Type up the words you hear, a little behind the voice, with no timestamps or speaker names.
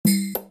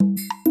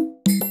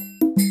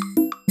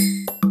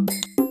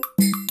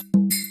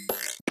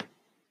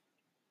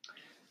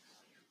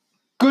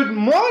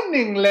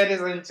morning,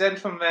 ladies and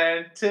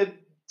gentlemen.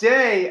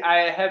 Today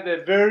I have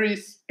a very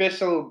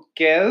special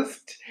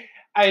guest.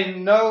 I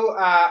know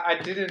I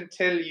didn't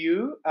tell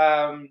you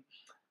that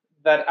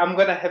I'm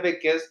going to have a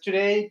guest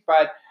today,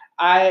 but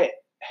I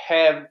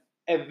have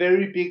a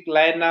very big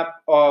lineup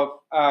of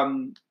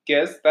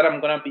guests that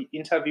I'm going to be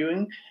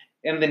interviewing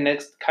in the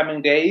next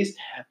coming days.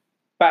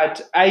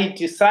 But I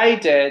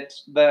decided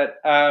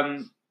that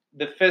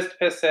the first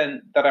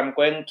person that I'm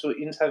going to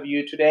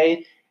interview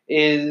today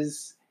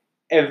is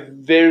a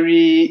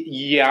very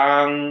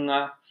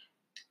young,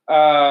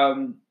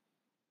 um,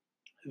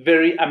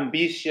 very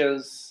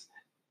ambitious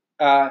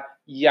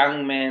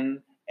young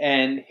man,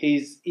 and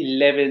he's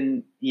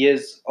 11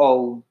 years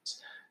old.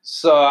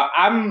 So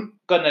I'm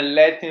gonna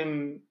let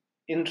him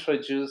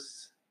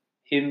introduce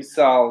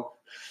himself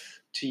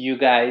to you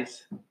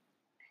guys.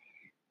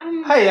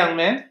 Hi, young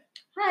man.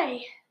 Hi,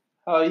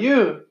 How are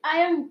you? I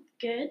am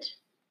good.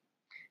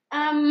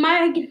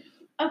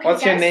 Okay,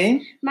 What's your guys.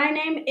 name? My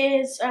name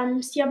is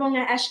Siyabonga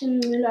Ashley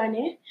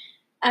Mlwane.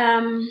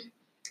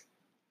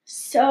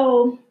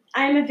 So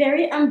I'm a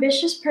very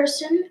ambitious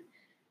person,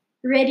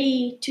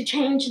 ready to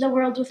change the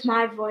world with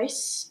my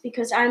voice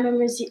because I'm a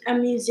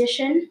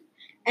musician,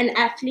 an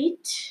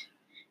athlete,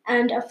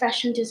 and a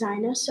fashion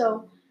designer.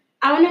 So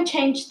I want to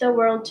change the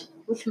world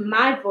with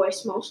my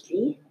voice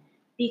mostly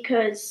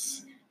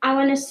because I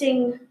want to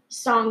sing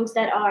songs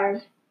that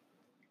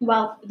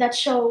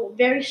show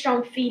very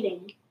strong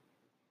feeling.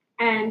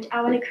 And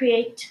I want to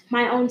create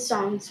my own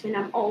songs when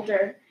I'm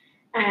older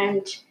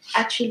and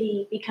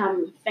actually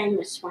become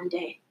famous one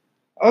day.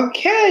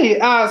 Okay,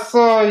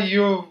 so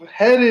you've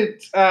heard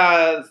it.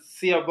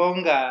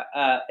 Siyabonga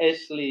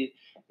Ashley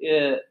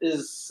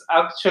is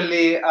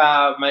actually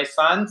my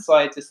son, so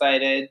I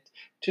decided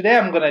today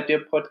I'm gonna do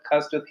a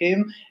podcast with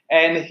him,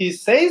 and he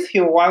says he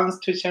wants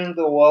to change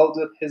the world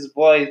with his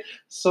voice.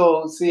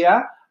 So,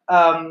 Sia,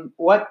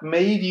 what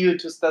made you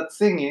to start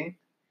singing?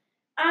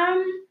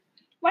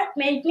 What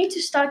made me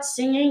to start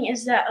singing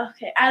is that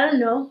I don't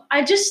know.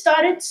 I just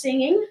started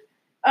singing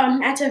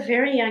at a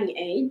very young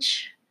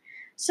age.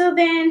 So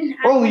then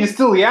you're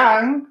still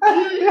young.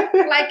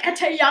 like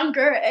at a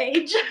younger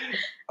age.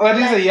 What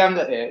is a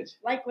younger age?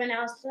 Like when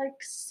I was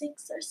like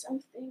 6 or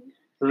something.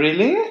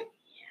 Really? Yeah.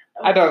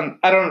 I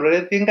don't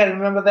really think I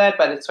remember that,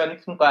 but it's funny.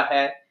 You can go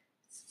ahead.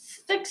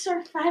 6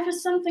 or 5 or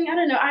something. I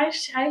don't know. I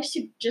used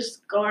to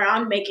just go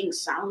around making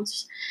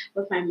sounds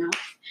with my mouth.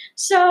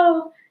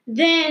 So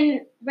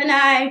then when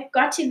I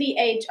got to the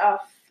age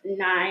of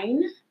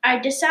 9, I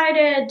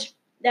decided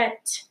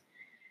that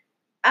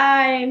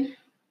I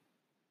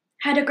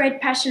had a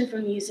great passion for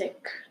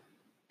music.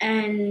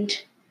 And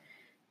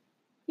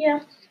yeah.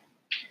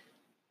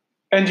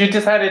 And you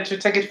decided to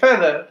take it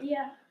further?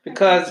 Yeah.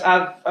 Because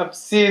I've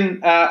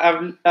seen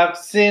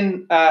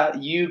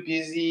you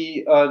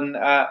busy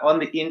on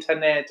the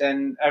internet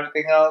and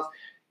everything else,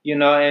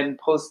 and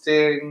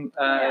posting.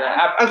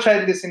 I've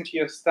actually listened to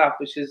your stuff,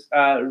 which is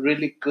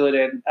really good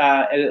and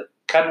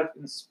kind of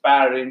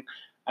inspiring.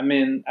 I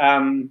mean,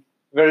 I'm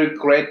very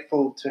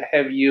grateful to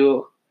have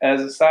you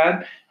as a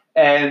son.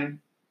 And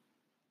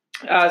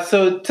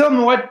so, tell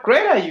me, what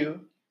grade are you?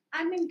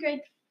 I'm in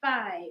grade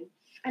 5,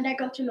 and I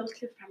go to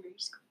Northcliffe Primary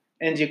School.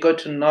 And you go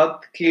to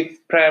Northcliffe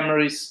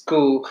Primary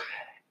School.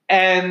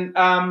 And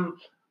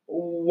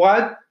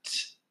what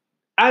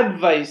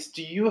advice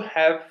do you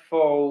have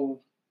for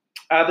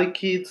other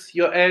kids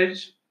your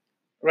age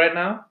right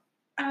now?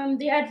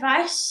 The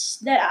advice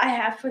that I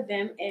have for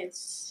them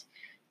is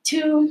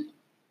to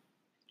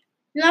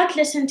not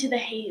listen to the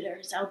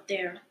haters out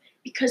there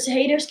because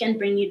haters can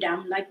bring you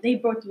down like they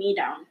brought me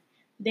down.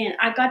 Then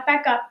I got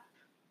back up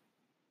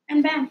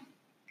and bam.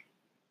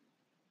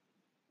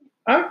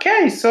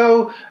 Okay,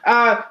 so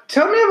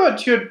tell me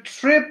about your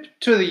trip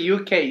to the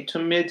UK to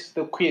meet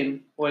the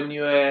Queen when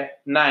you were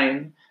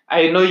 9.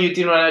 I know you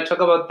didn't want to talk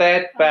about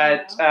that,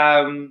 but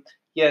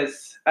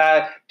yes.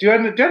 Do you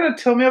want to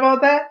tell me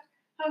about that?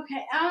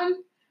 Okay.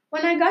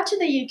 When I got to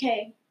the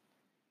UK,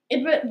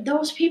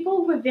 those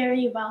people were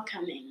very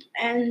welcoming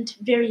and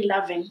very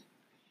loving.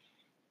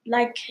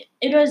 Like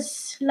it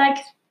was like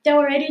they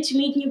were ready to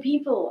meet new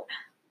people.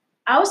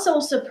 I was so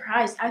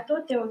surprised. I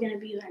thought they were gonna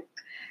be like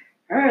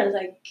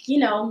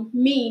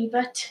mean,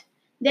 but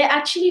they're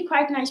actually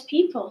quite nice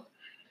people.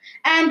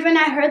 And when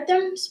I heard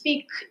them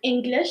speak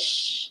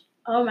English,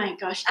 oh my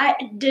gosh,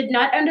 I did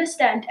not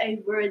understand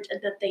a word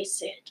that they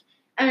said.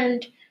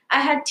 And I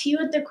had tea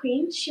with the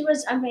Queen. She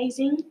was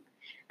amazing.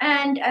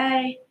 And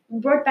I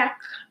brought back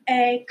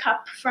a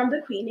cup from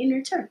the Queen in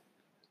return.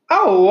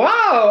 Oh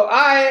wow!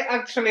 I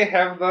actually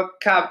have that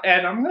cup,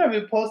 and I'm gonna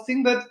be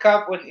posting that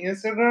cup on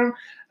Instagram,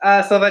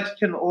 so that you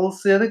can all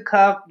see the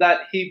cup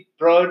that he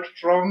brought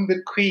from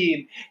the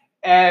Queen.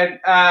 And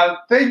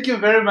thank you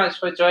very much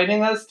for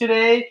joining us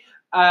today.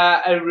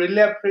 I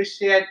really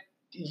appreciate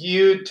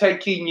you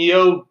taking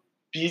your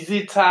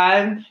busy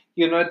time,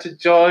 to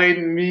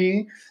join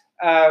me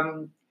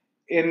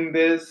in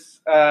this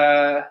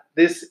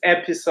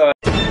episode.